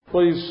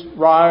Please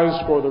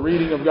rise for the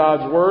reading of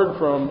God's Word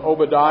from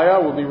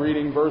Obadiah. We'll be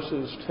reading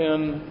verses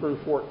 10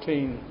 through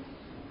 14.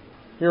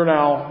 Hear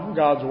now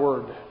God's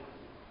Word.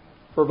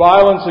 For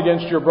violence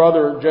against your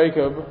brother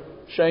Jacob,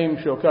 shame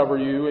shall cover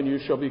you, and you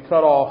shall be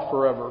cut off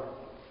forever.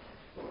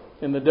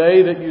 In the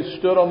day that you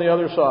stood on the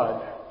other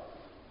side,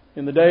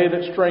 in the day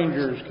that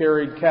strangers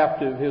carried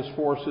captive his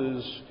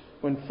forces,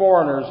 when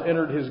foreigners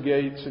entered his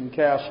gates and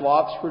cast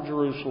lots for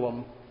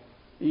Jerusalem,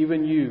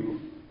 even you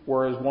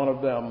were as one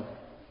of them.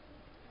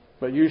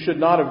 But you should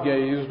not have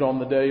gazed on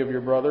the day of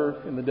your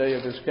brother in the day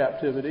of his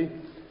captivity,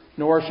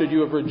 nor should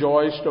you have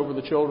rejoiced over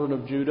the children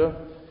of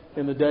Judah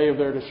in the day of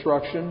their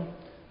destruction,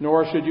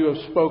 nor should you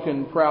have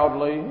spoken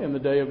proudly in the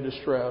day of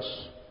distress.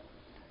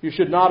 You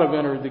should not have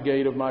entered the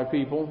gate of my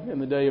people in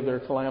the day of their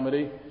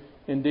calamity.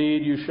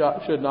 Indeed, you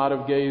should not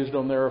have gazed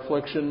on their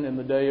affliction in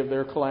the day of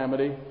their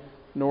calamity,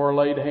 nor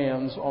laid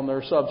hands on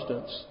their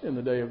substance in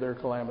the day of their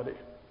calamity.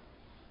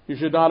 You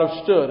should not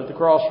have stood at the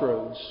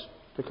crossroads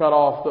to cut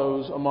off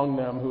those among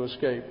them who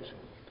escaped,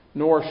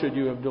 nor should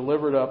you have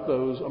delivered up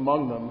those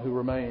among them who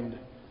remained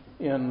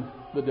in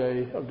the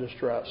day of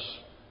distress.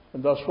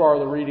 And thus far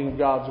the reading of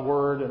God's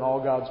Word, and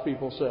all God's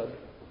people said,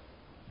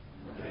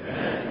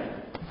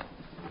 Amen.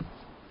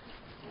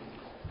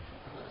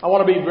 I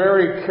want to be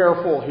very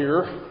careful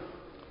here,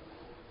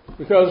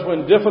 because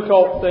when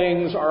difficult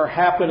things are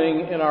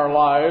happening in our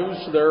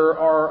lives, there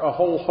are a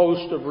whole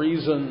host of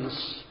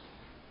reasons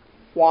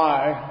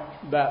why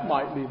that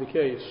might be the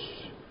case.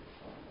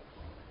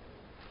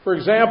 For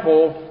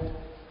example,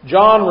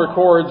 John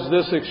records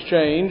this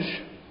exchange,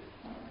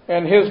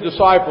 and his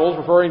disciples,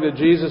 referring to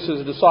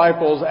Jesus'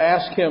 disciples,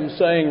 ask him,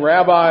 saying,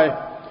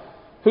 Rabbi,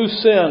 who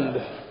sinned,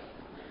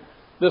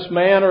 this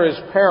man or his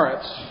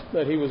parents,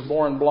 that he was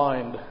born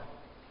blind?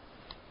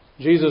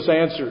 Jesus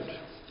answered,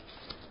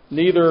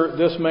 neither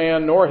this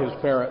man nor his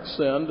parents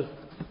sinned,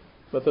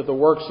 but that the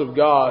works of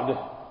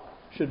God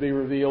should be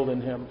revealed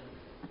in him.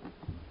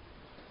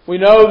 We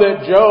know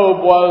that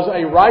Job was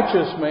a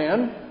righteous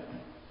man,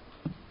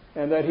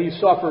 and that he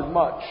suffered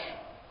much.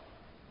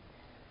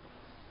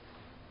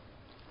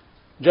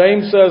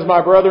 James says,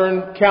 my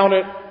brethren, count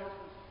it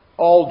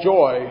all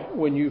joy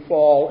when you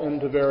fall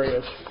into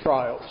various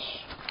trials.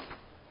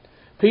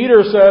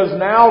 Peter says,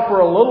 now for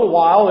a little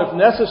while, if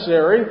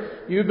necessary,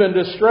 you've been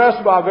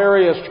distressed by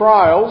various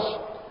trials,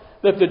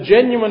 that the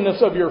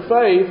genuineness of your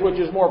faith, which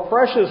is more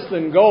precious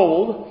than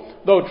gold,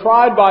 though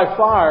tried by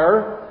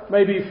fire,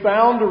 may be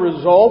found to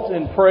result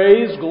in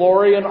praise,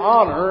 glory, and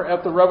honor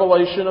at the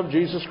revelation of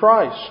Jesus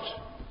Christ.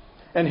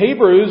 And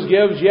Hebrews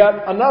gives yet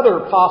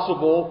another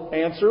possible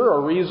answer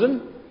or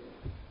reason.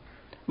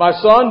 My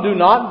son, do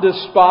not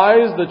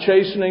despise the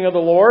chastening of the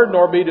Lord,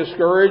 nor be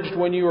discouraged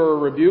when you are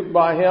rebuked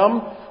by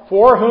him.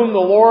 For whom the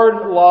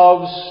Lord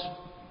loves,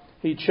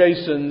 he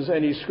chastens,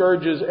 and he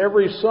scourges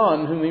every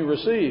son whom he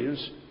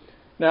receives.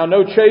 Now,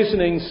 no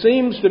chastening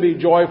seems to be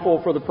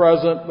joyful for the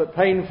present, but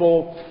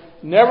painful.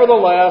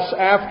 Nevertheless,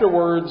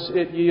 afterwards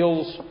it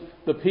yields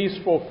the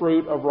peaceful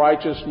fruit of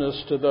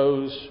righteousness to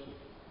those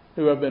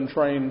who have been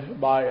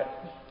trained by it.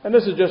 And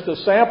this is just a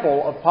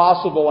sample of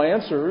possible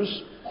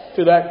answers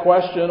to that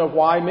question of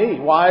why me?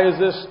 Why is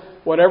this,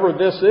 whatever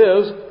this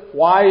is,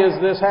 why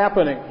is this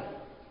happening?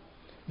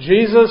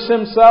 Jesus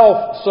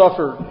himself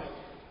suffered,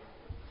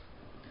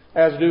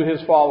 as do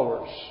his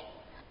followers.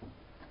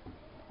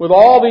 With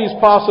all these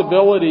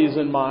possibilities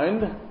in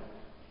mind,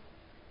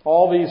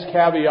 all these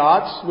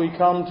caveats, we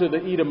come to the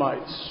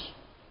Edomites,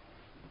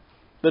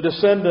 the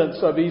descendants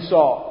of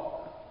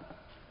Esau.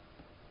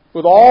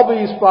 With all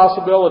these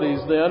possibilities,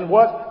 then,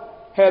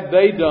 what had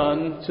they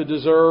done to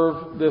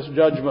deserve this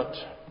judgment?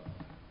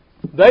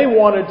 They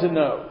wanted to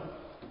know,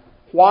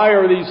 why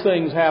are these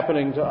things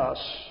happening to us?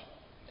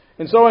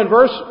 And so in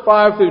verse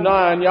 5 through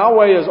 9,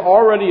 Yahweh has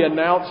already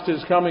announced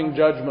his coming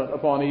judgment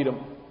upon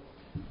Edom.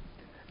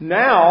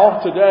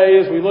 Now, today,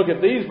 as we look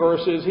at these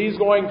verses, he's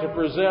going to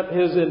present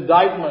his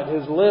indictment,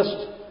 his list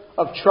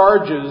of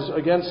charges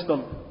against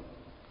them.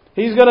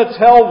 He's going to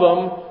tell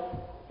them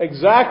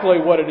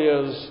exactly what it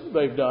is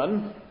they've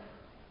done.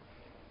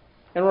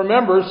 And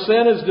remember,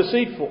 sin is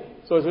deceitful.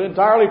 So it's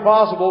entirely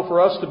possible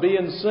for us to be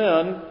in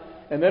sin,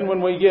 and then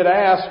when we get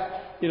asked,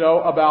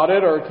 about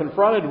it or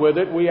confronted with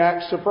it, we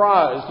act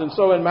surprised. And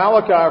so in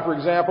Malachi, for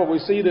example, we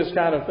see this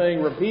kind of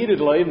thing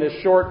repeatedly in this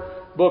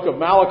short book of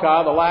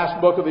Malachi, the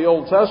last book of the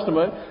Old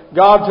Testament.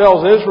 God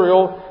tells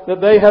Israel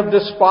that they have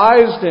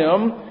despised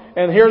him,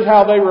 and here's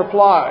how they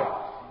reply.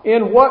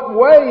 In what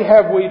way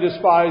have we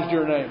despised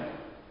your name?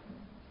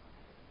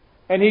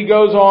 And he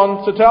goes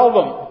on to tell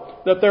them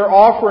that their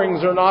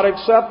offerings are not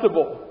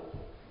acceptable.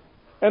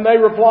 And they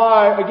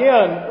reply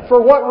again,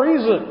 for what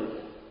reason?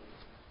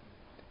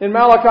 In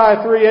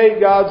Malachi 3:8,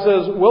 God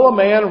says, will a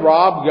man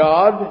rob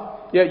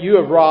God? Yet you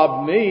have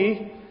robbed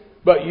me.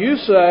 But you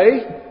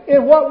say,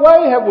 in what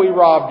way have we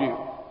robbed you?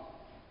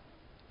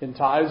 In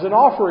tithes and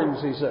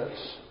offerings, he says.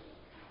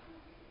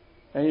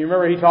 And you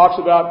remember he talks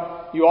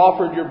about you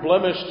offered your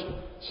blemished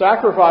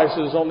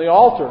sacrifices on the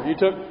altar. You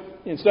took,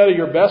 instead of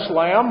your best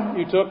lamb,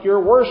 you took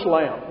your worst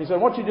lamb. He said,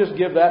 why don't you just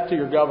give that to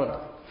your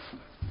governor?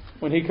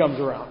 when He comes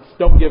around.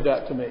 Don't give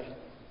that to me.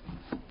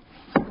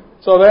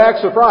 So they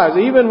act surprised.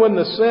 Even when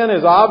the sin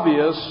is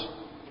obvious,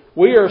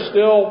 we are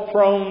still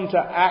prone to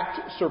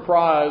act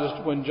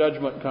surprised when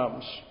judgment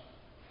comes.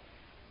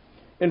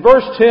 In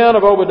verse 10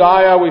 of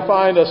Obadiah, we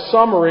find a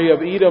summary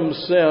of Edom's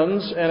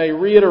sins and a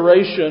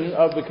reiteration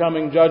of the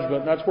coming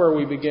judgment. That's where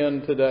we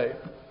begin today.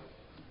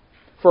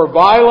 For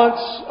violence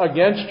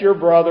against your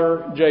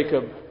brother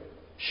Jacob,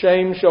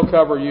 shame shall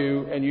cover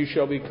you, and you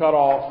shall be cut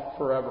off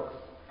forever.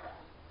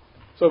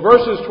 So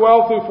verses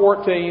 12 through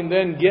 14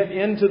 then get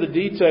into the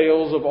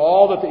details of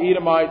all that the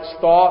Edomites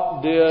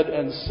thought, did,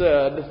 and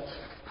said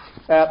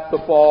at the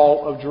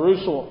fall of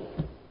Jerusalem.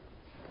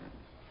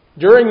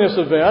 During this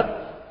event,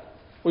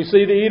 we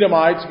see the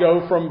Edomites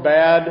go from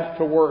bad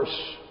to worse.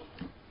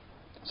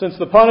 Since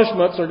the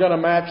punishments are going to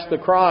match the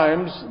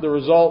crimes, the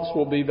results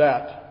will be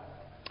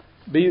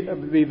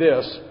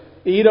this.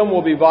 Edom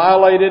will be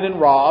violated and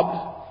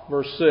robbed,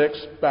 verse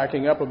 6,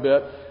 backing up a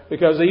bit,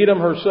 because Edom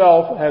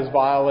herself has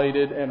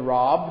violated and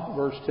robbed,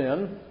 verse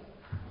 10.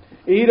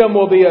 Edom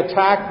will be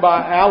attacked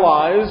by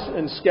allies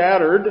and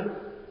scattered,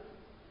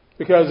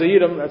 because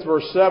Edom, that's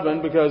verse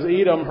 7, because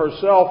Edom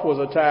herself was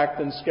attacked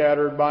and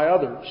scattered by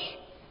others.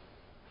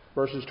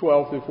 Verses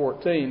 12 through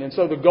 14. And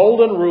so the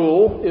golden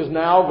rule is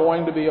now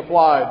going to be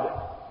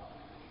applied.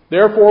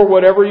 Therefore,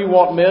 whatever you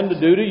want men to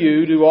do to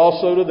you, do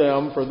also to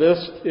them, for this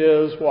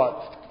is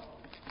what?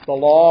 The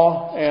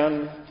law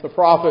and the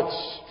prophets.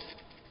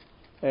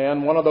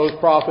 And one of those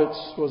prophets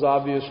was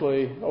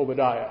obviously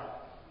Obadiah,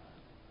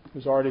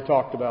 who's already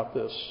talked about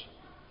this.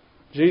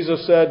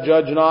 Jesus said,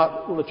 "Judge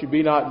not, that you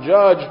be not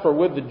judged, for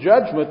with the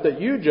judgment that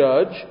you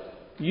judge,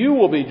 you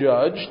will be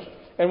judged,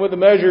 and with the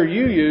measure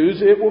you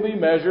use, it will be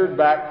measured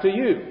back to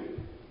you."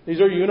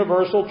 These are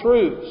universal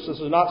truths.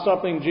 This is not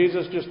something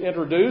Jesus just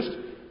introduced.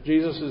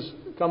 Jesus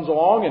comes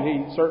along and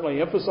He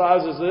certainly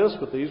emphasizes this,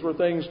 but these were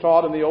things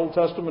taught in the Old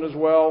Testament as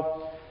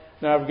well.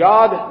 Now, if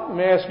God, let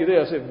me ask you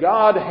this, if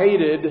God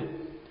hated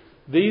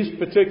these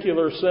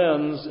particular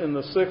sins in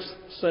the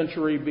 6th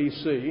century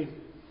BC,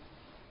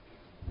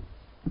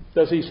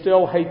 does He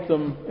still hate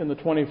them in the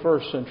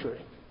 21st century?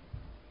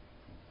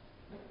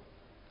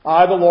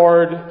 I, the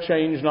Lord,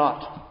 change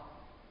not.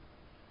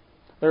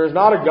 There is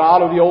not a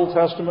God of the Old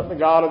Testament and a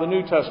God of the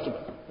New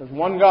Testament. There's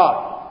one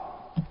God,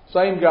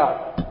 same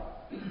God.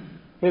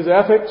 His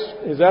ethics,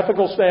 His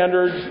ethical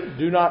standards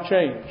do not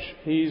change.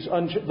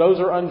 Those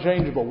are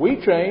unchangeable. We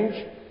change.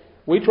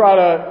 We try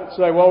to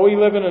say, well, we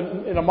live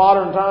in a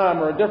modern time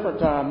or a different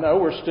time. No,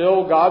 we're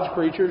still God's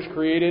creatures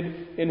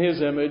created in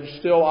His image,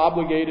 still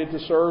obligated to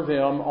serve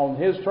Him on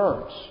His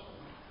terms.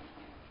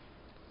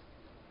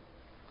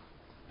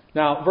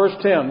 Now, verse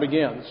 10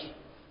 begins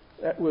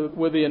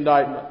with the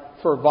indictment.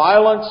 For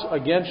violence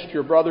against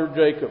your brother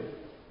Jacob.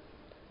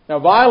 Now,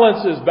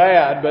 violence is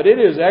bad, but it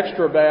is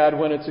extra bad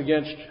when it's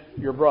against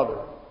your brother.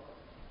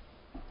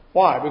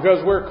 Why?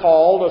 Because we're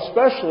called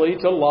especially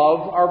to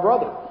love our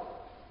brother.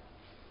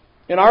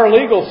 In our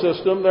legal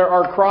system, there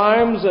are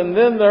crimes, and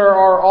then there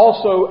are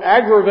also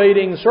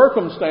aggravating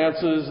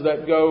circumstances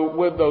that go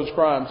with those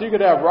crimes. You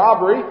could have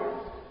robbery,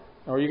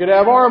 or you could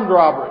have armed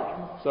robbery.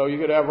 So you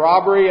could have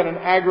robbery and an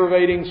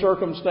aggravating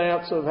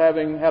circumstance of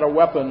having had a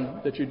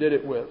weapon that you did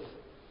it with.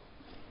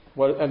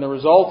 And the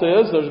result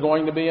is there's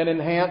going to be an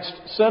enhanced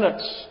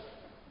sentence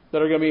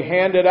that are going to be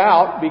handed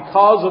out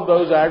because of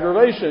those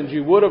aggravations.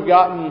 You would have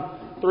gotten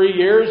 3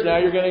 years, now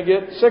you're going to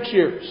get 6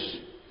 years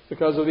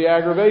because of the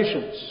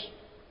aggravations.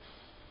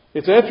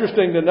 It's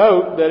interesting to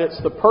note that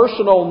it's the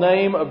personal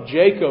name of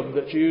Jacob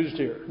that's used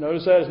here.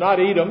 Notice that it's not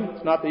Edom,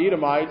 it's not the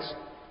Edomites,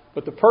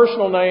 but the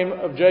personal name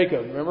of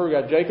Jacob. Remember, we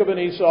got Jacob and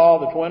Esau,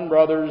 the twin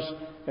brothers,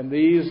 and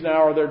these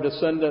now are their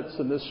descendants,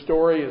 and this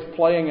story is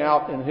playing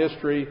out in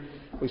history.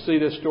 We see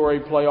this story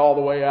play all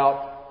the way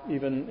out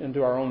even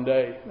into our own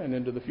day and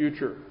into the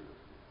future.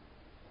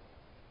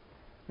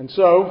 And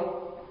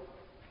so,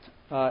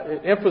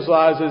 it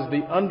emphasizes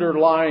the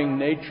underlying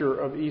nature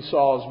of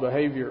Esau's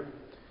behavior.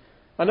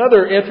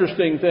 Another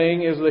interesting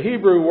thing is the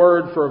Hebrew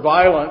word for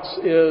violence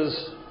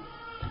is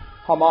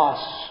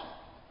Hamas.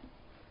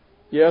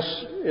 Yes,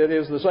 it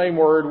is the same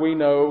word we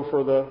know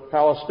for the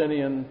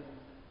Palestinian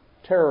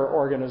terror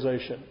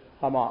organization,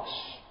 Hamas.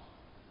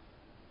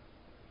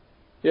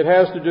 It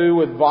has to do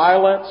with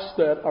violence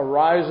that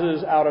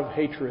arises out of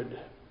hatred.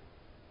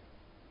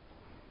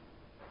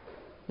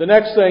 The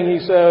next thing he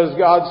says,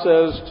 God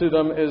says to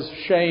them, is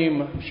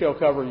shame shall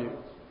cover you.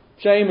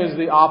 Shame is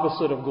the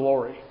opposite of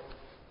glory.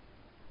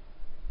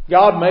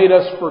 God made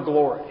us for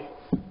glory.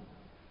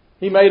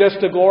 He made us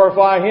to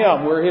glorify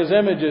Him. We're His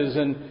images,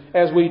 and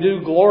as we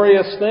do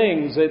glorious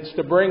things, it's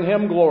to bring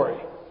Him glory.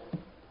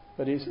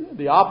 But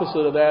the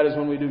opposite of that is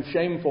when we do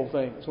shameful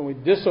things, when we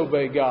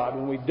disobey God,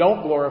 when we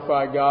don't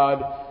glorify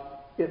God,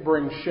 it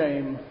brings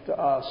shame to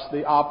us,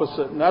 the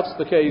opposite. And that's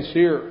the case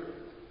here.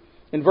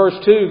 In verse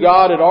 2,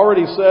 God had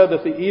already said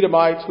that the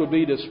Edomites would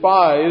be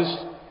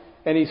despised,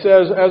 and He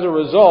says, as a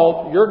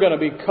result, you're going to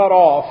be cut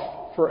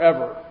off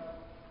forever.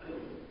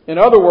 In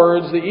other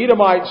words, the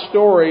Edomite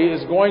story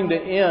is going to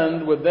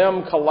end with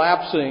them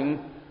collapsing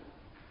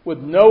with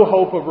no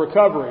hope of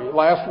recovery.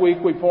 Last week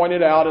we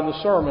pointed out in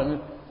the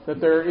sermon that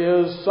there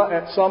is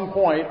at some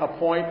point a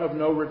point of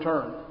no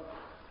return,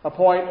 a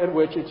point at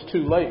which it's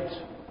too late.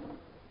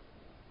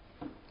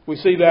 We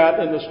see that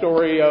in the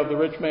story of the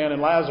rich man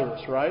and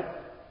Lazarus, right?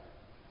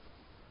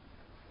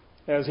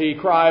 As he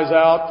cries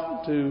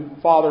out to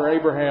Father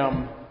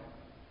Abraham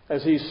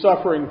as he's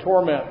suffering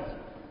torment.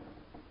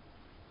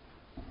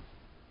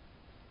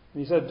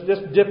 He said,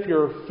 just dip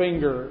your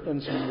finger in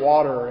some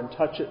water and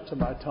touch it to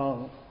my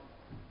tongue.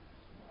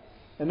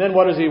 And then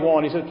what does he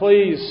want? He said,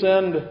 please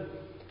send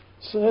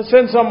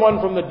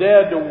someone from the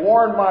dead to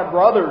warn my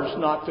brothers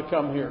not to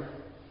come here.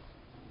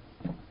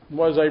 And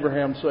what does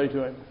Abraham say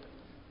to him?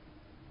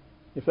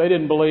 If they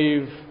didn't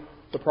believe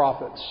the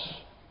prophets,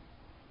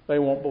 they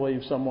won't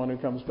believe someone who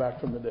comes back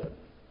from the dead.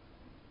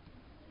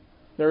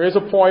 There is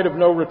a point of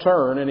no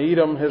return, and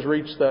Edom has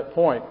reached that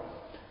point.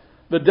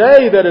 The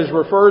day that is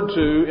referred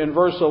to in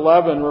verse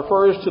 11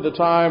 refers to the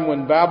time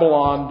when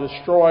Babylon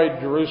destroyed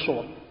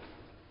Jerusalem.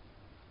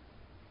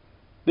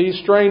 These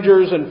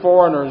strangers and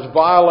foreigners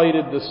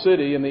violated the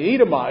city, and the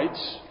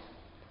Edomites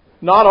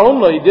not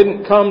only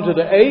didn't come to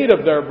the aid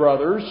of their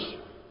brothers,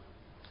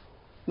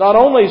 not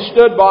only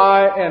stood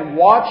by and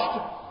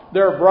watched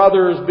their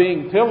brothers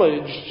being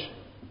pillaged,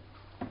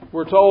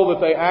 we're told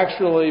that they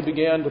actually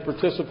began to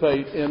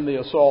participate in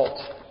the assault.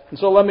 And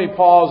so let me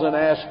pause and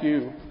ask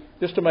you,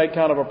 just to make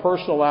kind of a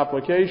personal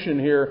application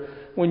here,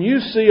 when you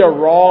see a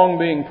wrong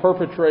being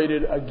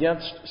perpetrated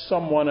against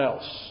someone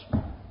else,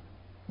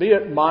 be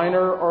it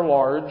minor or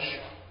large,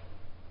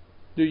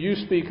 do you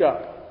speak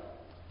up?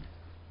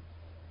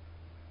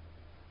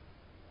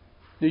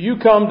 Do you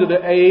come to the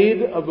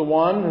aid of the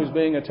one who's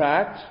being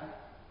attacked?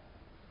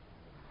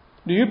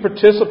 Do you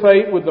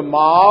participate with the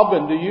mob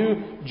and do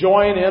you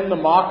join in the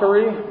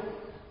mockery?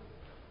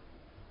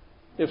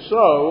 If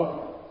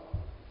so,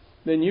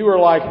 then you are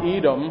like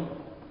Edom,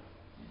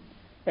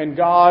 and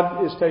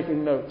God is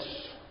taking notes.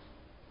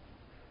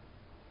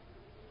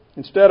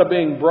 Instead of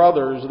being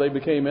brothers, they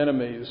became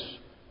enemies.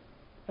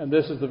 And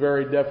this is the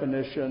very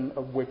definition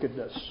of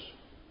wickedness.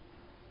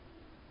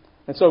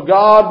 And so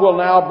God will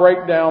now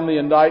break down the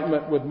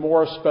indictment with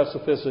more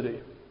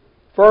specificity.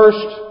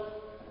 First,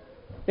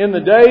 in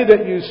the day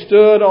that you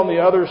stood on the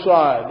other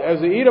side, as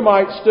the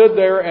Edomites stood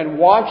there and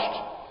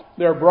watched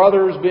their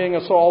brothers being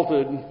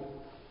assaulted,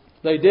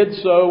 they did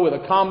so with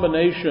a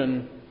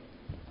combination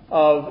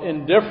of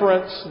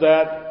indifference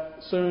that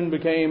soon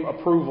became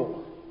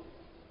approval.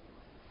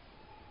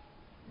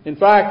 In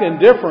fact,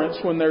 indifference,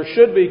 when there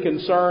should be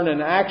concern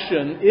and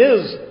action,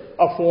 is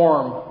a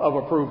form of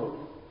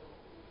approval.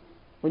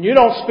 When you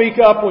don't speak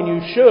up when you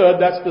should,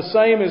 that's the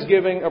same as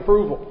giving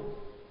approval.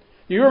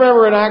 You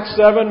remember in Acts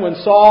 7 when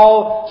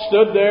Saul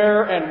stood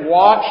there and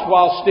watched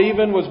while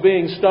Stephen was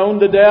being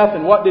stoned to death,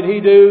 and what did he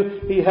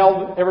do? He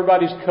held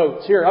everybody's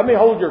coats. Here, let me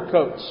hold your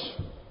coats.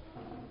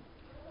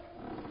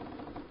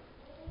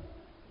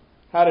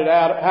 How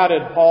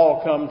did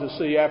Paul come to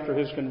see after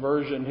his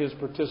conversion, his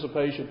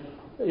participation?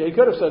 He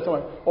could have said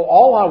something, well,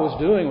 all I was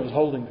doing was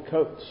holding the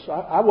coats.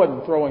 I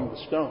wasn't throwing the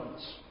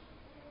stones.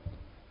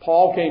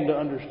 Paul came to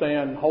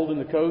understand, holding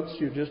the coats,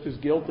 you're just as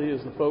guilty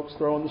as the folks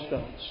throwing the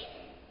stones.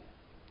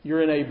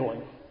 You're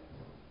enabling.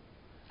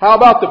 How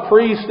about the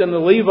priest and the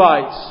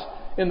Levites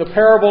in the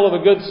parable of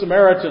the Good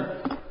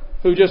Samaritan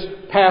who just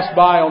passed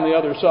by on the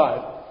other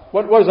side?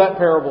 What does that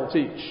parable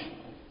teach?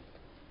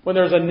 When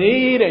there's a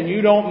need and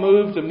you don't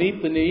move to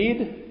meet the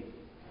need,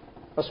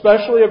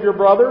 especially of your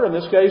brother, in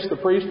this case the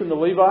priest and the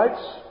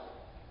Levites,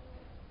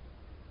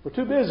 we're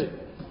too busy,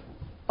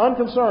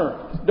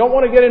 unconcerned, don't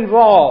want to get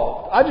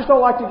involved. I just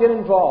don't like to get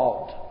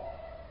involved.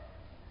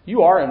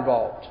 You are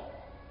involved.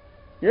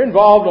 You're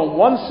involved on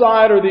one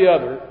side or the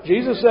other.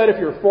 Jesus said, if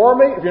you're for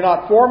me, if you're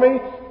not for me,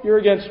 you're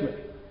against me.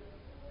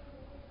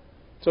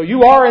 So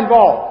you are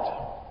involved.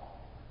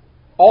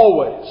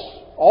 Always.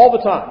 All the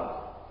time.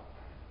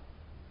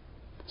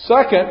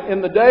 Second,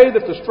 in the day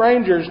that the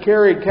strangers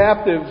carried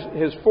captive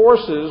his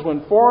forces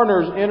when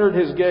foreigners entered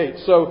his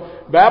gates. So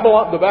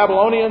the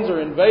Babylonians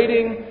are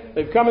invading.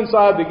 They've come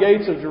inside the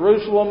gates of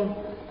Jerusalem.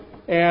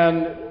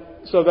 And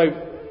so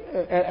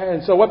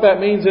what that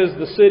means is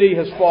the city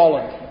has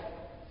fallen.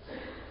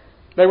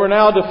 They were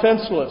now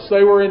defenseless.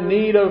 They were in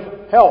need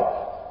of help.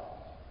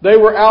 They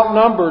were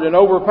outnumbered and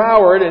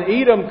overpowered, and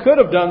Edom could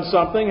have done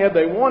something had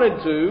they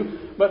wanted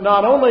to, but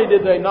not only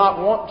did they not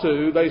want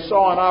to, they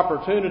saw an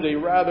opportunity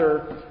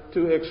rather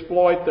to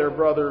exploit their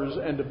brothers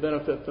and to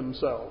benefit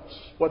themselves.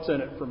 What's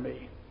in it for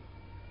me?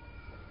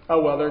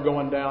 Oh, well, they're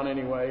going down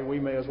anyway. We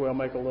may as well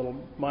make a little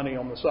money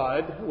on the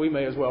side. We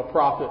may as well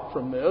profit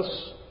from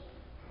this.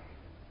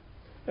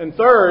 And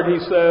third, he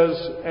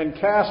says, and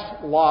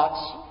cast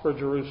lots for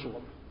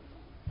Jerusalem.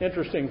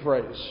 Interesting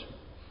phrase.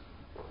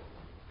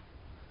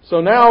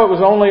 So now it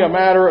was only a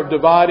matter of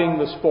dividing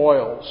the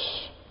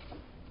spoils.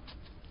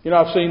 You know,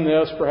 I've seen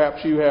this,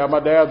 perhaps you have. My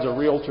dad's a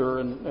realtor,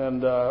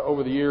 and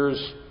over the years,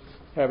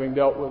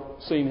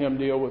 seen him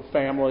deal with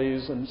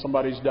families, and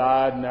somebody's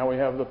died, and now we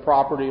have the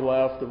property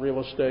left, the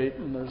real estate,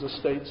 and there's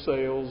estate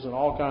sales and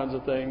all kinds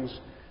of things.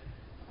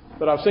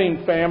 But I've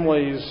seen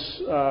families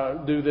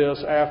do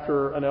this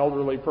after an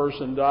elderly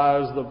person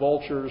dies. The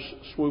vultures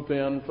swoop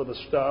in for the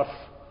stuff,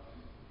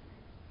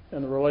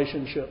 and the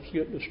relationships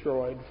get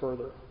destroyed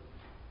further.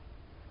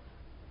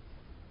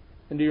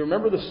 And do you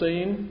remember the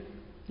scene?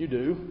 You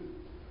do.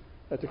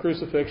 At the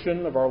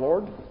crucifixion of our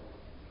Lord.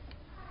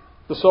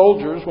 The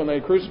soldiers, when they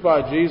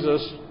crucified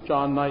Jesus,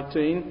 John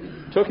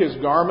 19, took his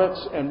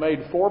garments and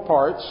made 4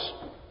 parts,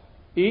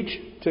 to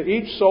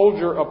each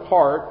soldier a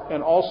part,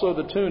 and also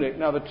the tunic.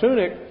 Now the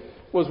tunic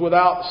was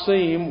without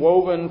seam,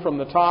 woven from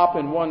the top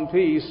in one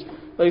piece.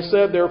 They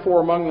said,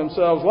 therefore, among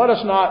themselves, let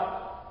us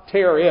not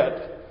tear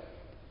it,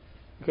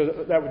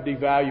 because that would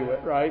devalue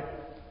it, right?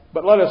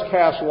 But let us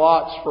cast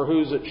lots for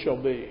whose it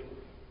shall be,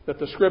 that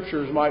the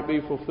Scriptures might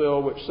be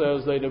fulfilled, which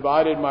says, they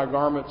divided my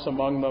garments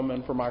among them,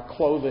 and for my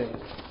clothing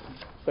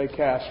they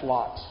cast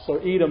lots. So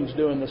Edom's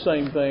doing the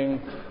same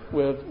thing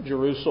with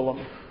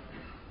Jerusalem.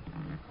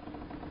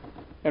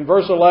 In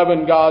verse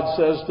 11, God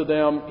says to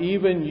them,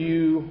 even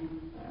you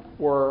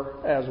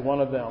were as one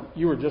of them.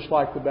 You were just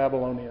like the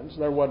Babylonians.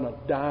 There wasn't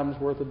a dime's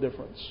worth of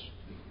difference.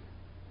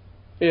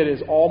 It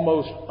is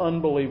almost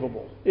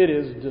unbelievable. It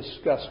is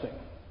disgusting.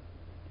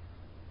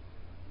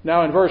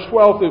 Now in verse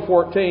 12 through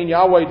 14,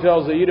 Yahweh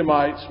tells the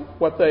Edomites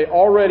what they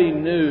already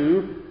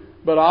knew,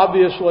 but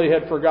obviously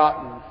had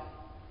forgotten.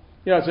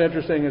 You know, it's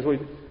interesting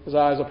as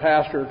I as a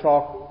pastor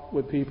talk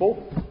with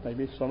people,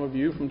 maybe some of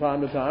you from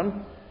time to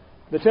time,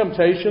 the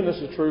temptation, this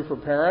is true for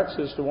parents,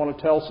 is to want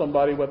to tell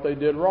somebody what they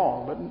did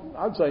wrong. But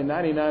I'd say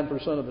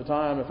 99% of the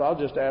time, if I'll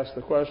just ask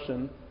the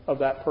question of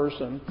that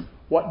person,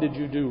 what did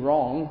you do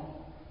wrong?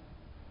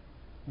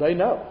 They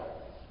know.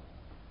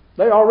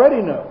 They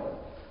already know.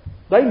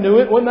 They knew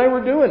it when they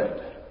were doing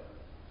it.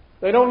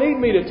 They don't need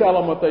me to tell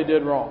them what they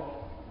did wrong.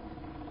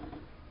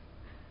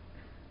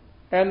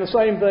 And the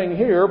same thing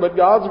here, but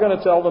God's going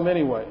to tell them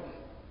anyway.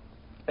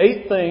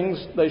 8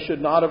 things they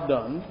should not have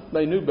done.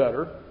 They knew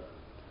better.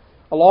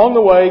 Along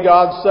the way,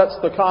 God sets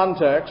the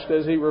context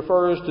as He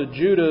refers to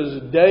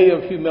Judah's day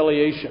of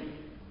humiliation.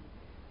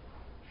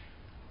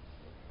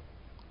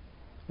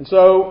 And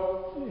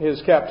so,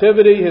 his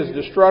captivity, his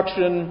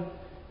destruction,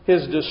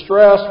 his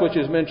distress, which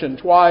is mentioned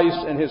twice,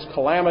 and his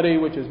calamity,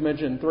 which is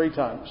mentioned 3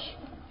 times.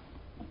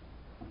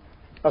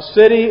 A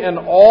city and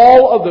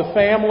all of the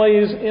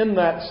families in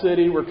that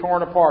city were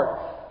torn apart.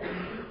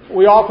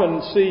 We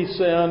often see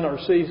sin or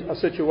see a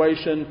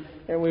situation,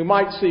 and we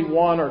might see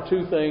 1 or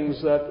 2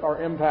 things that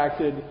are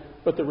impacted,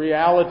 but the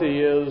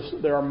reality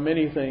is there are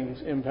many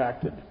things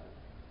impacted.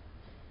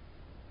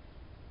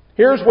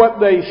 Here's what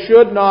they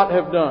should not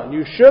have done.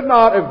 You should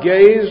not have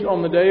gazed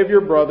on the day of your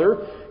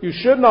brother. You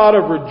should not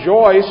have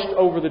rejoiced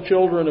over the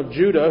children of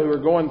Judah who are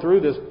going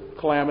through this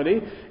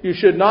calamity. You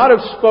should not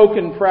have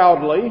spoken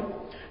proudly.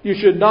 You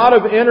should not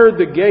have entered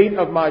the gate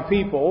of my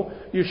people.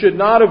 You should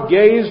not have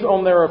gazed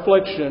on their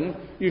affliction.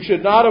 You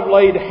should not have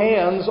laid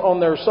hands on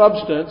their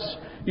substance.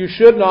 You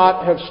should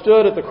not have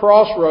stood at the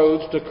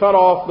crossroads to cut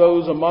off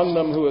those among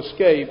them who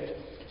escaped.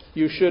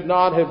 You should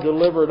not have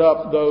delivered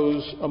up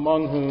those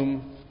among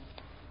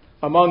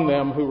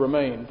them who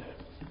remained.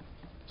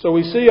 So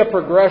we see a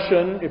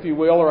progression, if you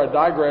will, or a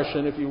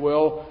digression, if you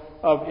will,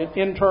 of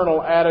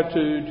internal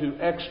attitude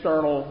to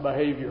external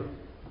behavior.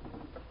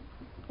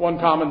 One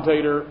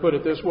commentator put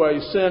it this way: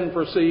 sin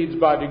proceeds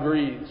by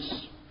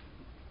degrees.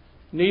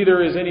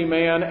 Neither is any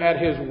man at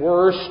his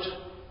worst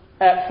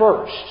at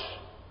first.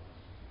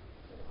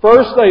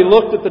 First they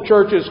looked at the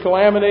church's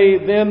calamity,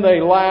 then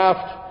they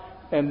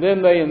laughed, and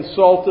then they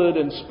insulted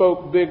and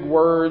spoke big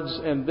words,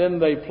 and then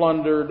they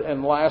plundered,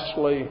 and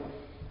lastly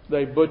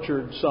they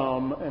butchered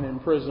some and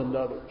imprisoned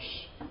others.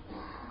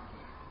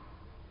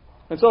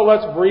 And so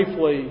let's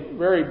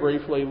very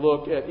briefly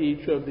look at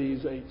each of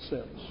these 8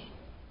 sins.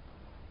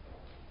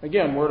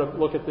 Again, we're to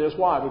look at this.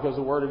 Why? Because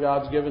the Word of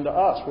God's given to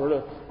us. We're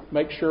to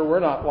make sure we're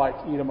not like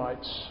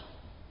Edomites.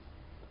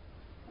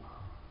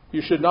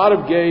 You should not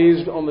have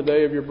gazed on the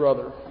day of your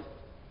brother.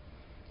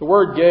 The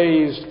word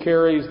gazed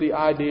carries the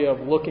idea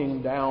of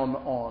looking down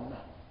on.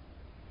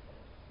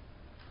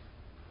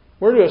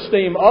 We're to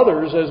esteem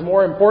others as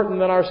more important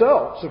than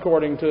ourselves,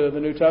 according to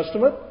the New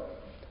Testament.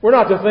 We're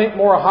not to think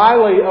more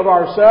highly of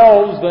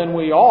ourselves than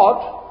we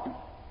ought.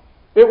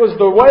 It was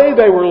the way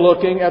they were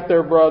looking at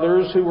their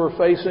brothers who were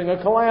facing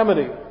a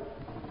calamity.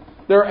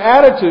 Their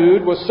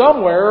attitude was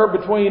somewhere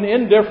between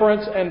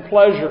indifference and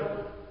pleasure.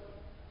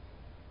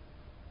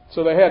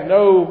 So they had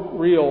no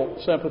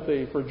real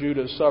sympathy for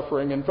Judah's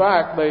suffering. In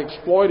fact, they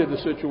exploited the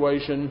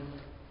situation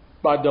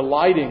by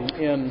delighting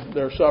in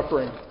their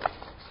suffering.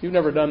 You've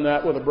never done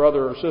that with a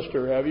brother or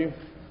sister, have you?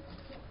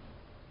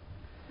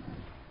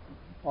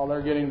 While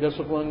they're getting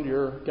disciplined,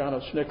 you're kind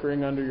of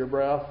snickering under your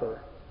breath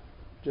or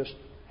just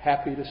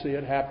happy to see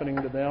it happening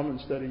to them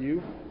instead of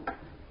you.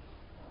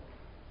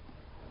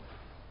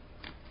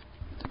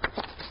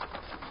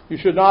 You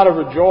should not have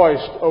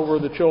rejoiced over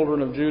the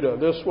children of Judah.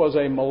 This was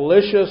a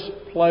malicious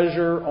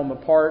pleasure on the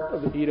part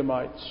of the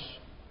Edomites.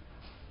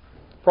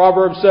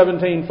 Proverbs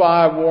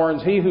 17:5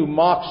 warns, "He who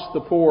mocks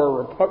the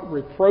poor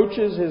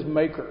reproaches his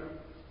maker.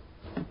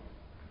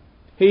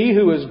 He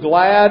who is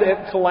glad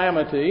at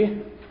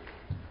calamity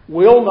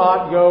will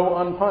not go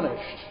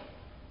unpunished.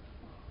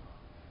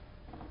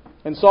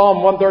 And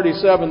Psalm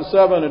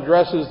 137:7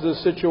 addresses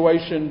this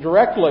situation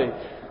directly.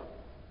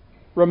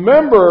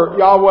 Remember,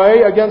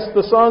 Yahweh, against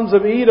the sons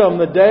of Edom,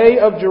 the day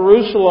of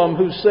Jerusalem,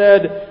 who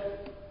said,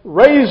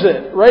 raise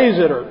it,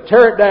 or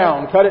tear it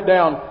down, cut it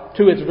down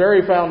to its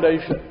very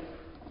foundation.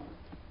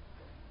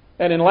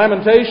 And in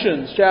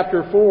Lamentations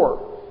chapter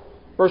 4,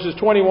 verses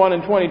 21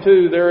 and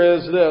 22, there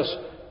is this,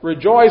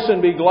 rejoice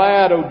and be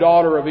glad, O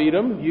daughter of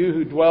Edom, you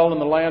who dwell in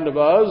the land of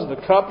Uz.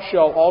 The cup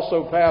shall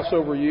also pass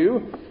over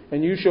you,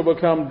 and you shall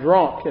become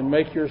drunk and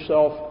make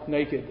yourself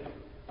naked.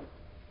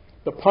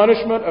 The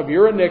punishment of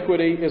your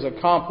iniquity is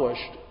accomplished,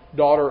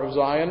 daughter of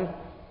Zion.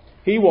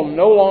 He will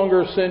no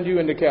longer send you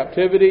into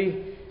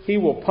captivity. He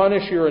will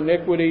punish your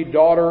iniquity,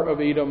 daughter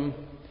of Edom.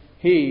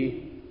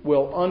 He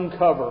will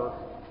uncover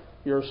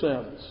your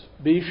sins.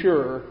 Be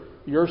sure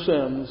your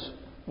sins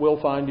will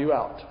find you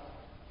out.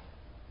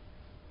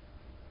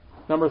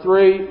 Number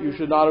 3, you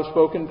should not have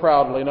spoken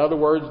proudly. In other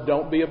words,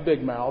 don't be a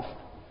big mouth.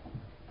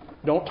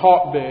 Don't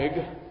talk big.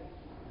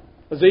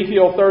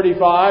 Ezekiel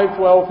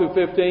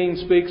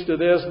 35:12-15 speaks to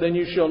this. Then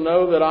you shall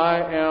know that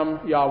I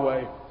am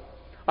Yahweh.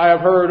 I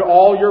have heard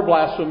all your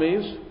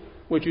blasphemies,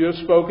 which you have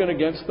spoken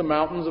against the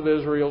mountains of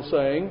Israel,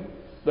 saying,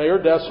 they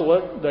are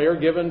desolate, they are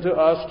given to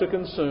us to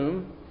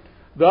consume.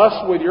 Thus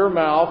with your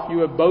mouth you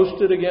have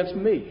boasted against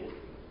me,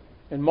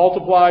 and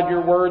multiplied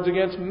your words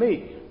against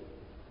me.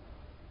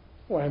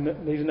 Well,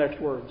 and these next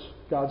words,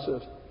 God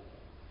says,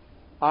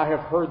 I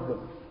have heard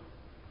them.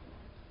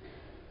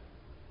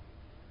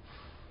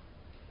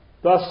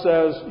 Thus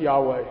says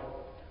Yahweh,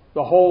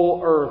 the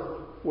whole earth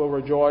will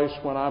rejoice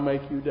when I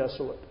make you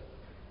desolate.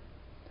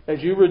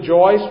 As you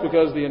rejoice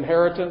because the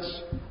inheritance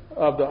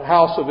of the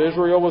house of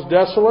Israel was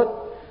desolate,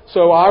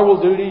 so I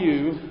will do to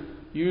you,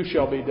 you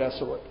shall be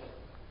desolate.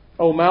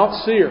 O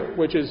Mount Seir,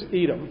 which is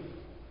Edom,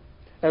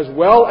 as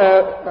well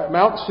as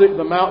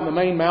the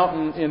main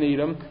mountain in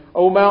Edom,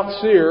 O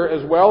Mount Seir,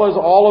 as well as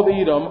all of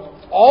Edom,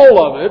 all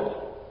of it,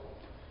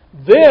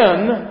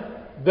 then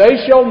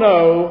they shall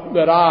know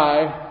that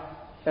I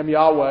am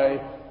Yahweh,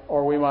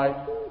 or we might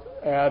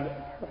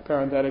add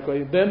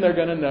parenthetically, then they're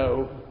going to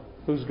know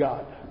who's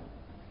God,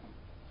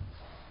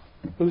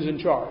 who's in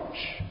charge.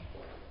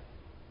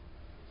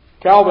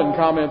 Calvin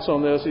comments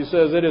on this. He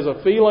says, it is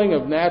a feeling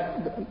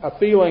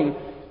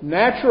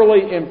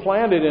naturally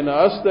implanted in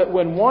us that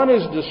when one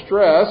is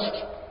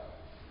distressed,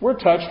 we're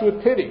touched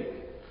with pity.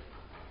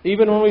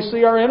 Even when we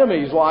see our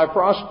enemies lie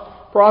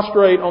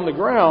prostrate on the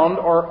ground,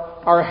 or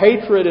our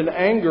hatred and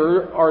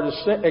anger are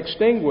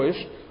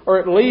extinguished, or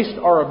at least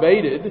are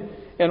abated,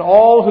 and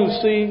all who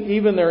see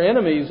even their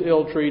enemies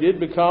ill-treated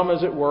become,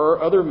 as it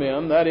were, other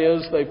men. That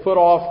is, they put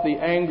off the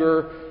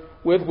anger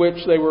with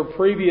which they were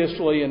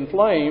previously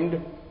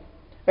inflamed.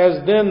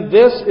 As then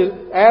this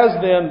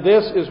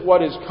is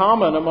what is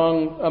common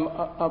among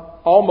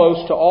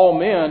almost to all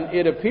men,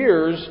 it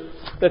appears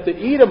that the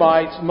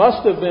Edomites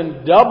must have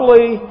been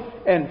doubly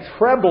and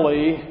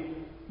trebly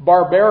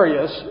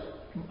barbarous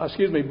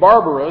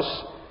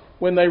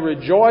when they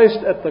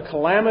rejoiced at the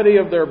calamity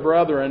of their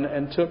brethren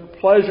and took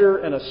pleasure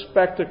in a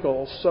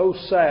spectacle so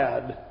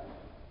sad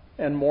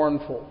and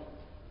mournful.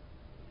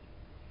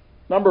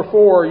 Number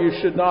 4, you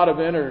should not have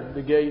entered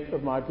the gate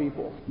of my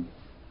people.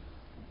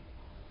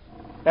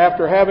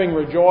 After having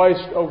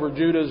rejoiced over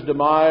Judah's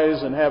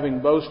demise and having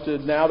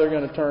boasted, now they're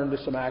going to turn to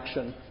some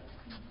action.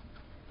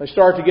 They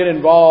start to get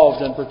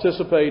involved and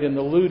participate in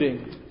the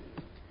looting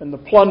and the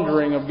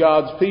plundering of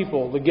God's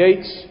people. The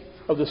gates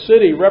of the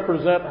city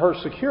represent her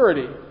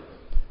security.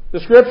 In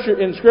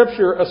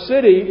Scripture, a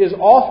city is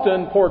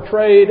often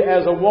portrayed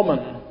as a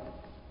woman.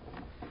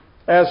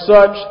 As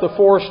such, the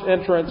forced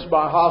entrance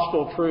by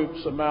hostile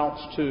troops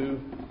amounts to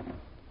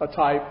a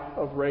type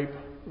of rape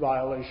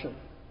violation.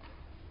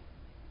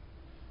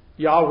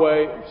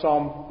 Yahweh,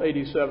 Psalm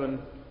 87,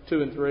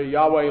 2 and 3,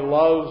 Yahweh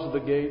loves the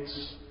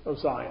gates of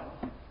Zion.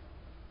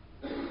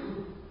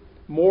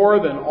 More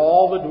than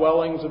all the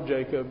dwellings of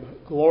Jacob,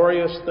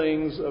 glorious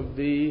things of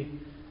thee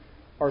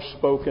are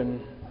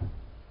spoken,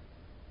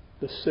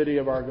 the city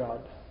of our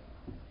God.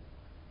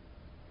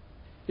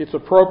 It's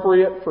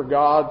appropriate for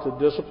God to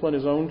discipline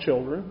His own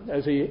children,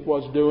 as He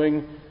was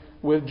doing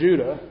with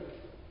Judah,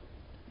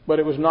 but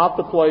it was not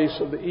the place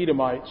of the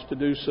Edomites to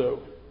do so.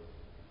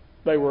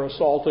 They were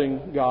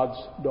assaulting God's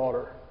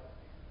daughter.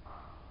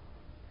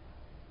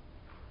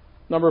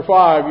 Number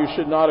 5, you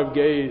should not have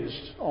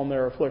gazed on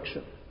their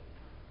affliction.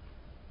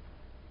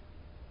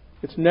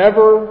 It's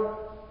never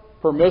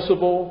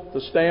permissible to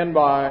stand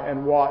by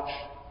and watch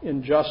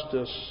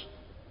injustice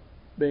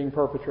being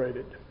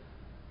perpetrated.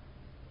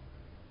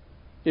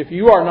 If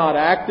you are not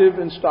active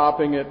in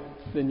stopping it,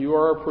 then you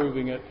are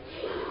approving it.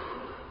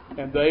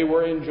 And they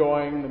were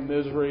enjoying the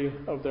misery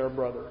of their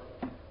brother.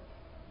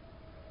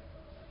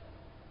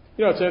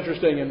 You know, it's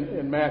interesting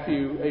in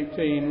Matthew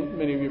 18,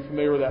 many of you are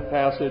familiar with that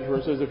passage where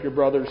it says if your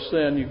brother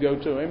sin, you go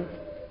to him.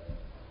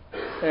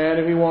 And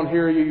if he won't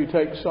hear you, you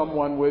take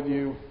someone with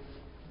you.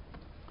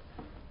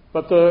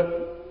 But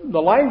the the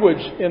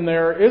language in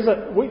there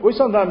isn't, we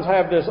sometimes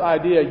have this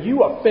idea,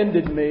 you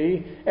offended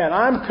me, and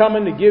I'm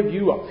coming to give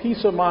you a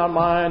piece of my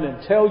mind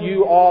and tell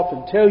you off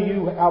and tell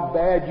you how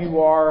bad you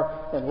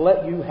are and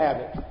let you have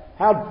it.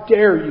 How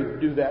dare you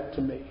do that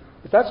to me?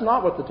 But that's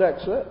not what the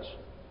text says.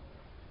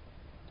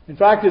 In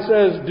fact, it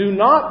says, do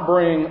not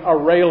bring a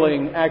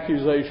railing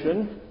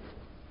accusation.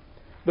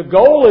 The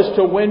goal is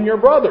to win your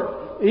brother.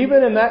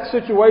 Even in that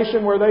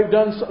situation where they've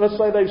done, let's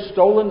say they've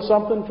stolen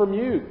something from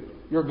you.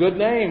 Your good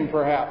name,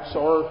 perhaps,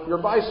 or your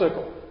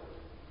bicycle.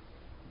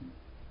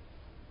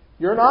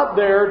 You're not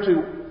there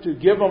to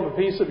give them a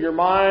piece of your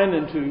mind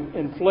and to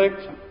inflict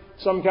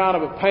some kind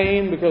of a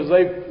pain because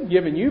they've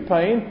given you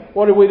pain.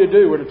 What are we to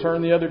do? We're to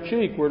turn the other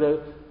cheek. We're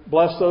to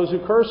bless those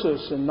who curse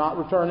us and not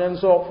return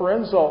insult for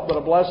insult, but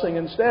a blessing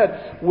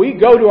instead. We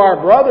go to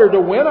our brother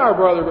to win our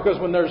brother, because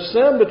when there's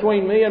sin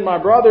between me and my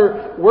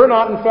brother, we're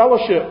not in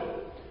fellowship.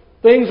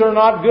 Things are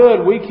not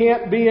good. We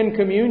can't be in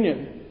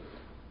communion.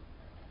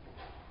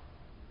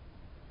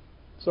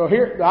 So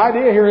here, the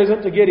idea here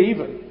isn't to get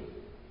even.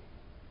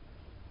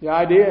 The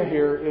idea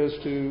here is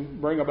to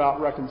bring about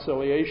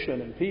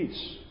reconciliation and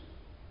peace.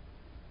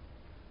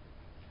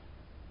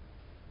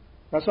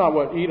 That's not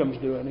what Edom's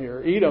doing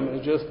here. Edom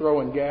is just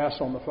throwing gas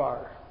on the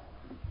fire.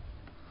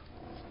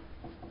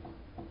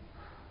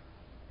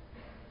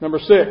 Number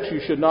 6,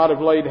 you should not have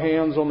laid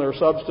hands on their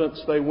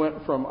substance. They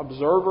went from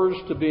observers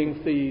to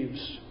being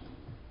thieves.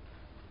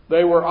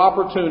 They were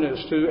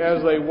opportunists who,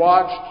 as they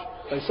watched,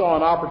 they saw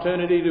an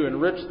opportunity to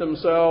enrich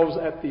themselves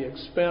at the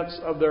expense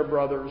of their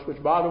brothers,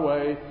 which, by the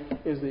way,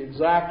 is the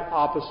exact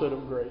opposite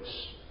of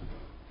grace.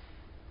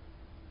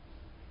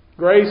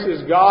 Grace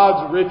is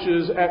God's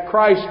riches at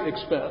Christ's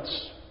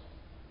expense.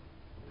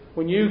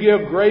 When you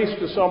give grace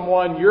to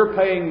someone, you're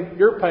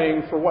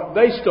paying for what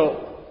they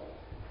stole.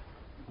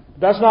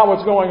 That's not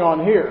what's going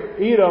on here.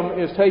 Edom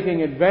is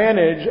taking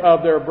advantage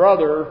of their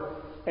brother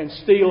and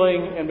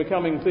stealing and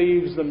becoming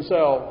thieves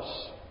themselves.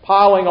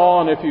 Piling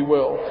on, if you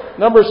will.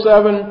 Number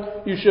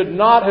 7, you should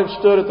not have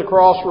stood at the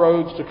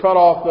crossroads to cut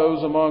off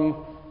those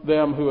among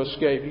them who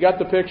escaped. You got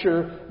the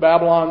picture?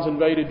 Babylon's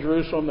invaded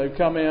Jerusalem. They've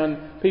come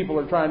in. People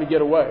are trying to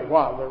get away.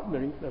 Wow,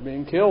 they're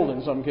being killed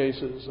in some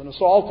cases and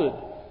assaulted.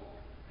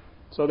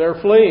 So they're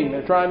fleeing.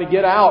 They're trying to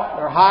get out.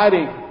 They're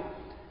hiding.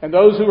 And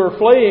those who are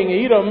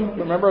fleeing, Edom,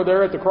 remember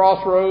they're at the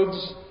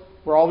crossroads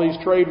where all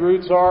these trade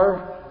routes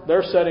are.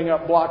 They're setting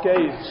up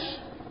blockades.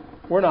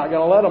 We're not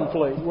going to let them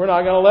flee. We're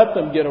not going to let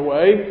them get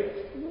away.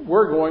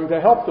 We're going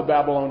to help the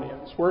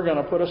Babylonians. We're going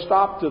to put a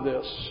stop to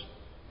this.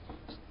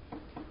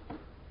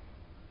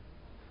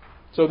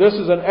 So this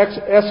is an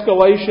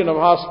escalation of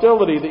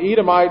hostility. The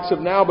Edomites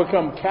have now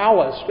become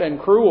calloused and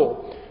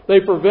cruel.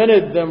 They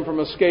prevented them from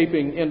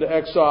escaping into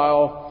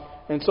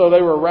exile, and so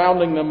they were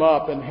rounding them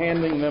up and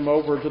handing them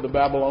over to the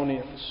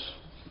Babylonians.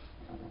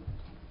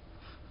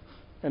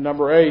 And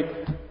number 8,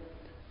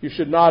 you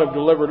should not have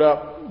delivered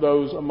up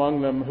those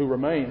among them who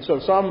remained. So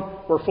some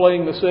were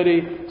fleeing the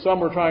city. Some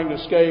were trying to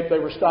escape. They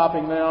were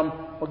stopping them.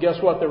 Well, guess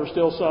what? There were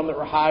still some that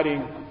were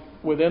hiding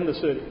within the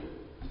city.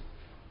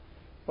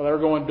 Well, they were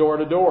going door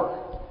to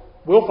door.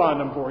 We'll find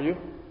them for you.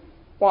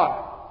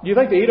 Why? Do you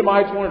think the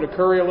Edomites wanted to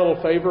curry a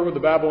little favor with the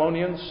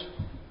Babylonians?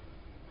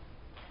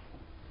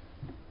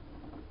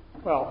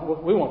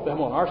 Well, we want them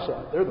on our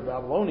side. They're the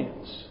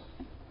Babylonians.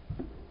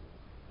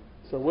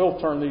 So we'll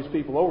turn these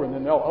people over and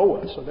then they'll owe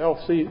us. So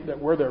they'll see that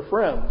we're their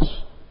friends.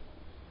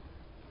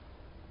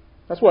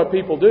 That's what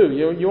people do.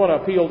 You want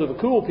to appeal to the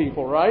cool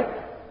people, right?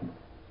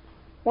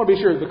 Want to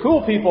be sure the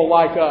cool people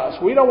like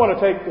us. We don't want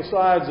to take the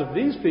sides of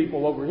these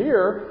people over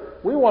here.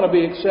 We want to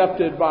be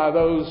accepted by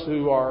those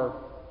who are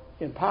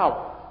in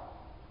power.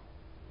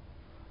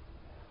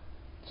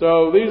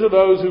 So these are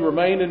those who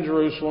remained in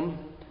Jerusalem.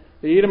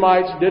 The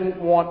Edomites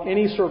didn't want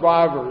any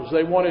survivors.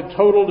 They wanted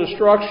total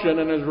destruction,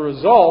 and as a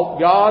result,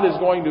 God is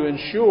going to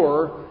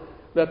ensure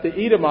that the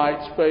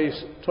Edomites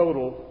face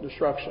total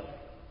destruction.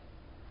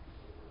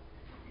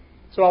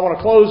 So I want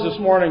to close this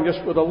morning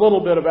just with a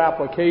little bit of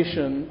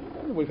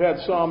application. We've had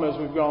some as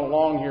we've gone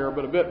along here,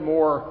 but a bit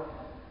more.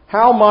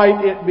 How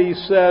might it be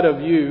said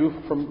of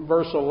you, from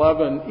verse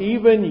 11,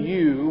 even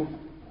you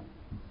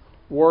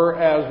were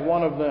as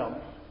one of them?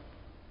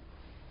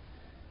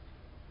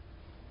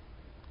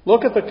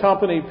 Look at the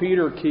company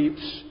Peter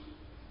keeps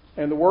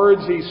and the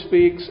words he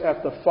speaks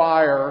at the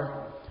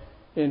fire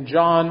in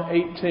John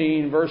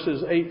 18,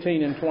 verses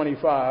 18 and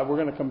 25. We're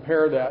going to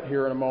compare that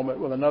here in a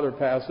moment with another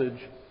passage.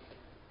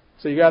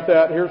 So you got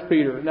that? Here's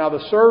Peter. Now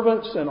the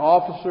servants and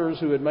officers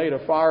who had made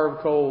a fire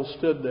of coals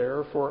stood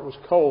there, for it was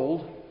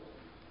cold,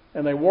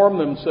 and they warmed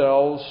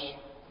themselves.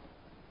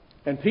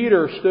 And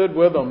Peter stood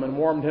with them and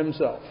warmed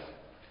himself.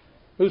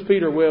 Who's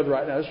Peter with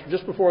right now? It's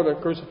just before the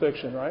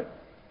crucifixion, right?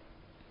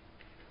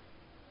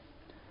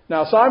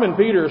 Now Simon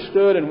Peter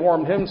stood and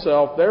warmed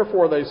himself.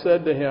 Therefore they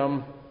said to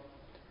him,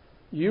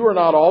 "You are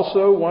not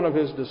also one of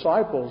his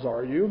disciples,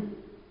 are you?"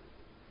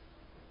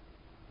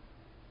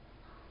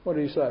 What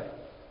did he say?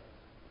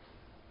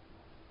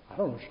 I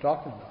don't know what you're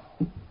talking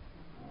about.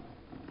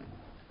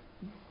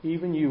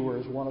 Even you were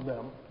as one of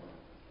them.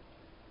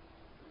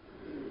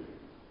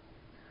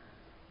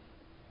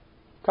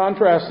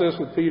 Contrast this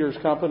with Peter's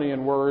company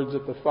and words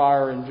at the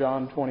fire in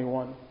John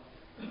 21,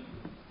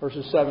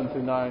 verses 7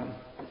 through 9.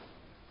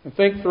 And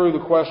think through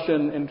the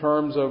question in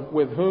terms of,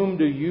 with whom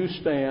do you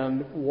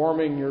stand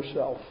warming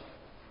yourself?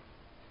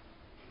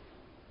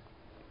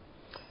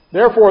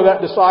 Therefore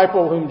that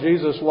disciple whom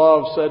Jesus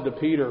loved said to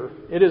Peter,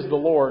 "It is the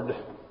Lord."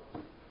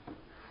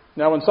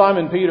 Now when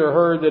Simon Peter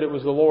heard that it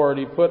was the Lord,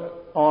 he put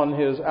on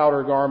his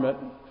outer garment,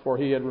 for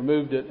he had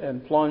removed it,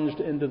 and plunged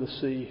into the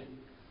sea.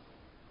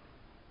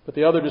 But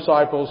the other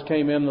disciples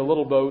came in the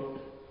little boat,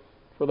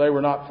 for they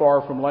were not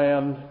far from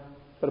land,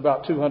 but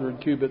about 200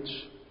 cubits,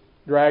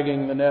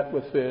 dragging the net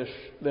with fish.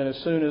 Then as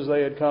soon as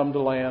they had come to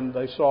land,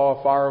 they saw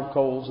a fire of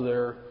coals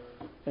there,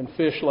 and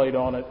fish laid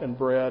on it, and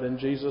bread. And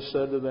Jesus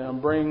said to them,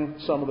 "Bring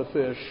some of the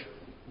fish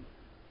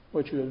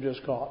which you have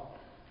just caught."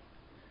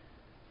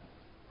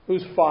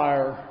 Whose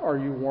fire are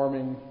you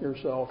warming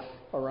yourself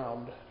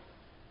around?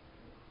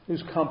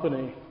 Whose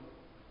company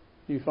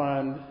do you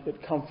find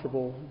it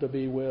comfortable to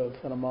be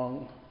with and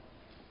among?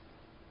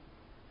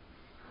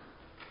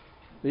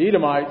 The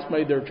Edomites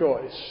made their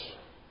choice,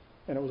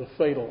 and it was a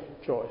fatal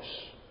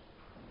choice,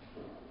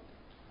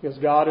 because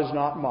God is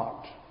not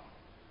mocked.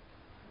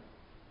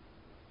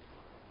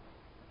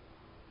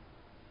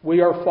 We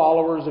are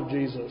followers of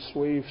Jesus.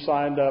 We've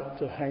signed up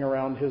to hang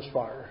around His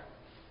fire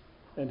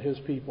and His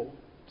people.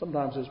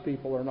 Sometimes His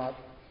people are not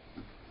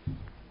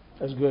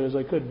as good as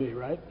they could be,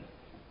 right?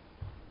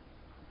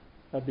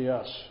 That'd be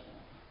us.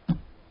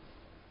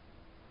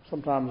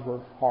 Sometimes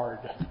we're hard.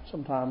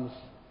 Sometimes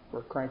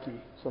we're cranky.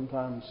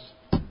 Sometimes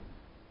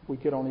we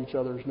get on each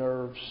other's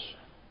nerves.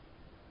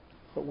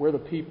 But we're the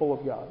people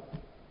of God.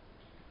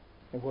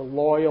 And we're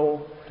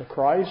loyal to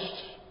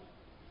Christ.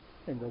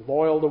 And we're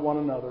loyal to one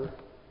another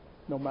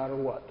no matter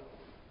what.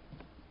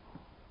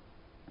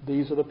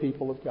 These are the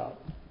people of God.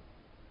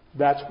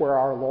 That's where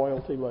our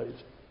loyalty lays.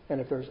 And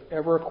if there's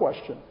ever a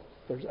question,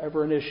 if there's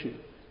ever an issue,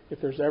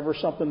 if there's ever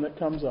something that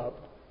comes up,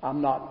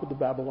 I'm not with the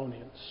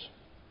Babylonians.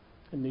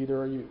 And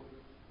neither are you.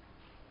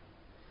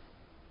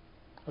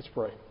 Let's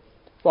pray.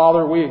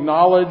 Father, we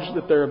acknowledge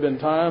that there have been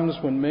times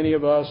when many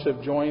of us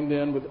have joined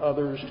in with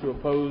others to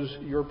oppose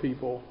your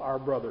people, our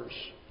brothers.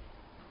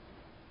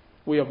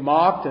 We have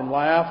mocked and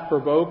laughed,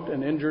 provoked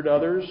and injured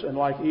others, and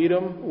like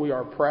Edom, we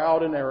are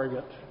proud and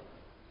arrogant.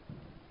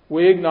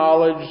 We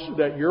acknowledge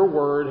that your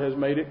word has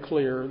made it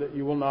clear that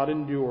you will not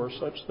endure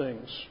such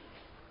things.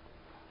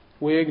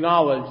 We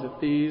acknowledge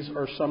that these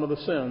are some of the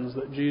sins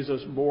that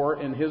Jesus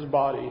bore in his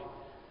body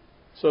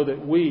so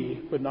that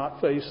we would not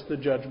face the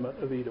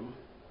judgment of Edom.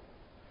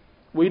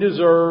 We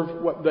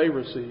deserve what they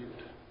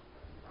received.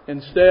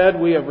 Instead,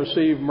 we have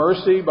received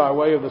mercy by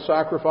way of the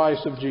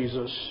sacrifice of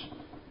Jesus.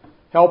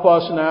 Help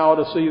us now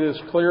to see this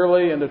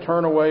clearly and to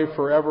turn away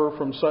forever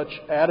from such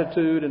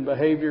attitude and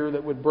behavior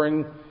that would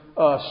bring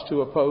us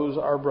to oppose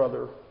our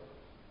brother.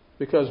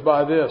 Because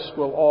by this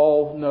we'll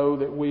all know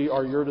that we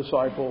are your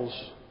disciples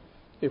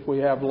if we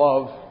have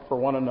love for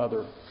one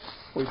another.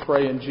 We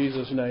pray in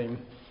Jesus' name.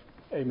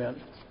 Amen.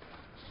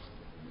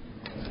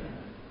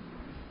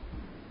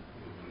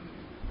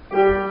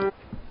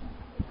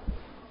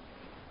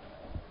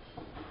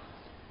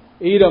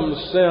 Edom's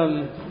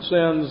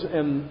sins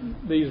in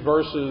these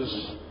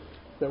verses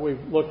that we've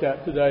looked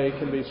at today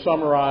can be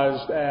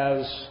summarized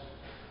as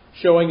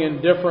showing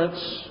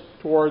indifference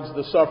towards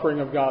the suffering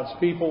of God's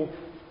people,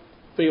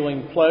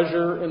 feeling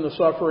pleasure in the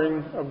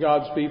suffering of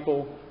God's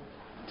people,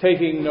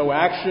 taking no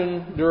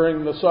action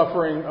during the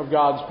suffering of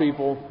God's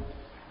people,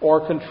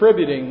 or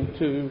contributing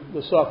to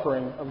the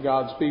suffering of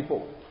God's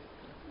people.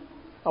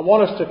 I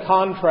want us to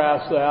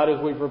contrast that as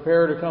we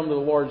prepare to come to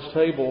the Lord's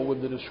table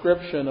with the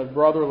description of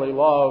brotherly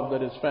love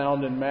that is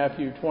found in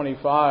Matthew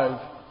 25,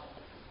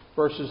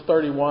 verses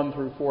 31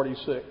 through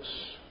 46.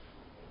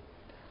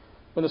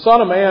 When the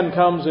Son of Man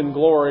comes in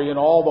glory and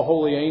all the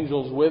holy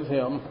angels with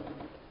him,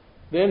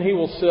 then he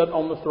will sit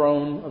on the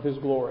throne of his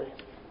glory.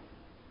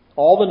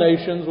 All the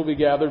nations will be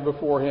gathered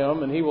before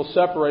him, and he will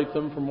separate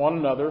them from one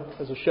another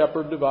as a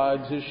shepherd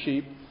divides his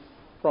sheep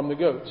from the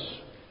goats.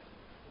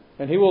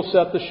 And he will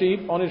set the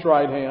sheep on his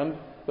right hand,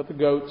 but the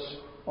goats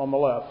on the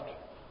left.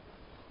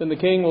 Then the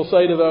king will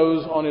say to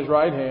those on his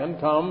right hand,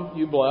 "Come,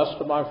 you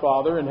blessed of my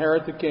Father,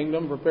 inherit the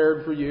kingdom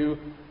prepared for you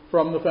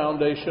from the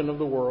foundation of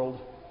the world.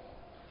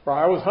 For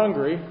I was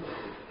hungry,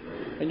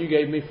 and you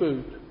gave me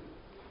food.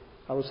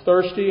 I was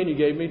thirsty, and you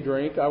gave me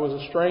drink. I was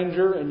a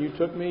stranger, and you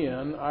took me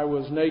in. I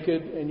was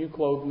naked, and you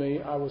clothed me.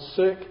 I was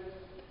sick,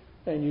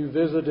 and you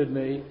visited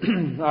me.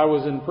 I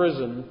was in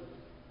prison,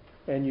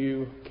 and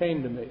you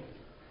came to me."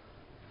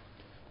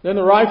 Then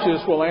the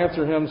righteous will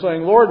answer him,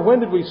 saying, "Lord, when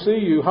did we see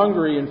you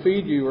hungry and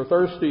feed you, or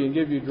thirsty and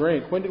give you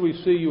drink? When did we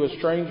see you a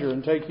stranger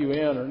and take you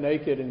in, or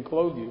naked and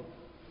clothe you?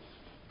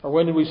 Or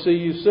when did we see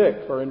you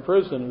sick or in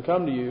prison and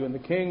come to you?" And the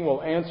king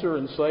will answer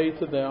and say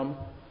to them,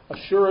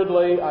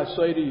 "Assuredly, I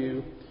say to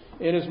you,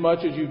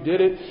 inasmuch as you did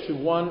it to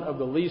one of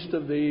the least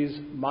of these,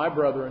 my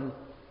brethren,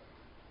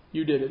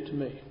 you did it to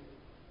me."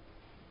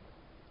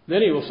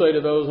 Then he will say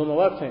to those on the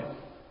left hand,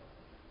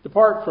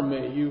 "Depart from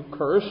me, you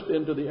cursed,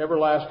 into the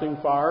everlasting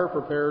fire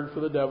prepared for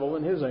the devil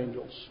and his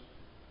angels.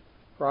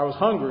 For I was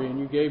hungry, and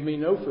you gave me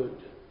no food.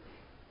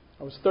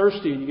 I was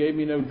thirsty, and you gave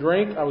me no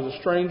drink. I was a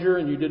stranger,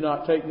 and you did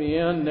not take me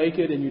in.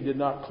 Naked, and you did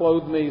not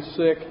clothe me.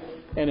 Sick,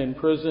 and in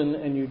prison,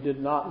 and you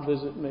did not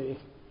visit me.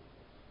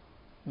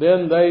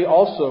 Then they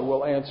also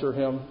will answer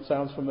him.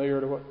 Sounds familiar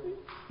to what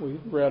we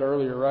read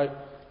earlier, right?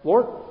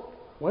 Lord,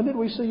 when did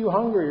we see you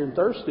hungry and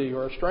thirsty,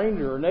 or a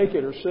stranger, or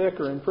naked, or sick,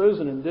 or in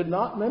prison, and did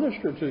not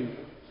minister to you?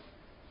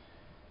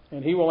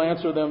 And he will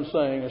answer them,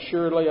 saying,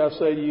 Assuredly I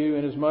say to you,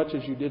 inasmuch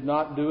as you did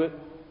not do it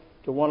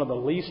to one of the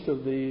least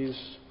of these,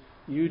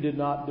 you did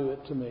not do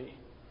it to me.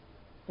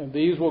 And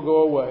these will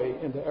go away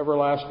into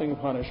everlasting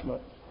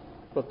punishment,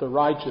 but the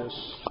righteous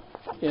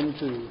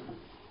into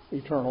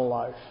eternal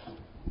life.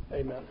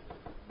 Amen.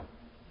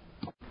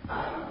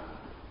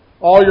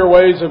 All your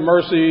ways of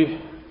mercy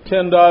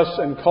tend to us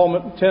and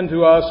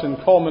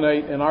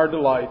culminate in our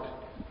delight.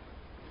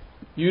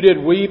 You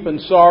did weep and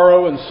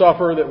sorrow and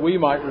suffer that we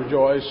might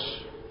rejoice.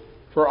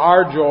 For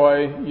our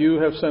joy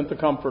you have sent the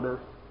Comforter,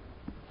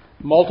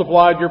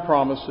 multiplied your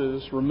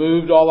promises,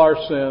 removed all our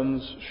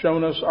sins,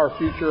 shown us our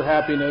future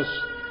happiness,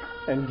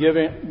 and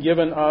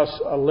given us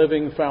a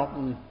living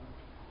fountain.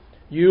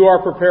 You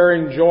are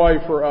preparing joy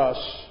for us,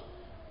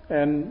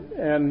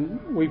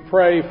 and we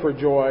pray for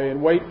joy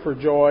and wait for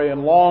joy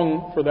and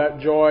long for that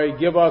joy.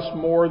 Give us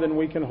more than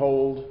we can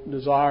hold,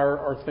 desire,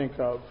 or think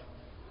of.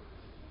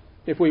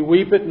 If we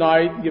weep at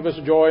night, give us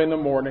joy in the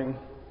morning.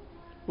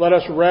 Let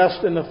us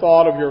rest in the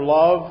thought of your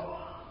love,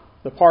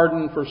 the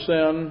pardon for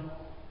sin,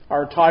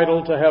 our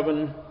title to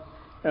heaven,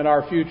 and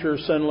our future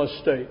sinless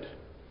state.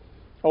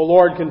 O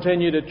Lord,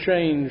 continue to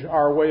change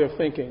our way of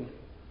thinking.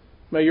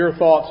 May your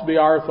thoughts be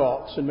our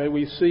thoughts, and may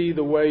we see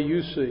the way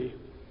you see.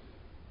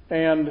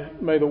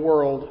 And may the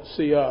world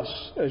see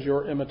us as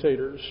your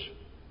imitators.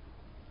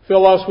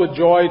 Fill us with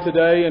joy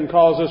today and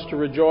cause us to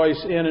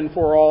rejoice in and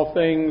for all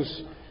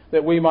things,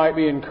 that we might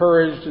be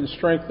encouraged and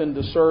strengthened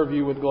to serve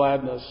you with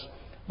gladness.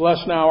 Bless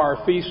now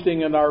our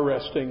feasting and our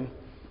resting.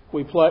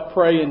 We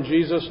pray in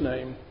Jesus'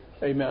 name.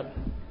 Amen.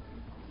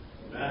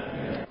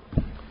 Amen.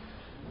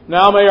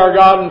 Now may our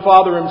God and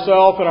Father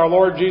himself and our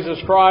Lord Jesus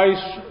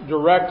Christ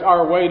direct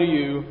our way to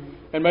you,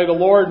 and may the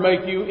Lord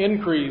make you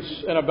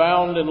increase and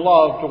abound in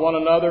love to one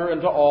another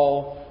and to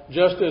all,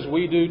 just as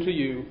we do to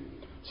you,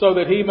 so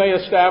that he may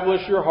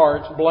establish your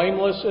hearts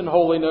blameless in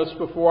holiness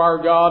before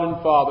our God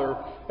and Father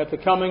at the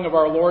coming of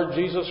our Lord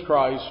Jesus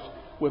Christ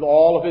with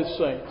all of his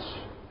saints.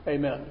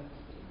 Amen.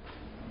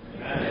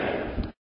 Amen.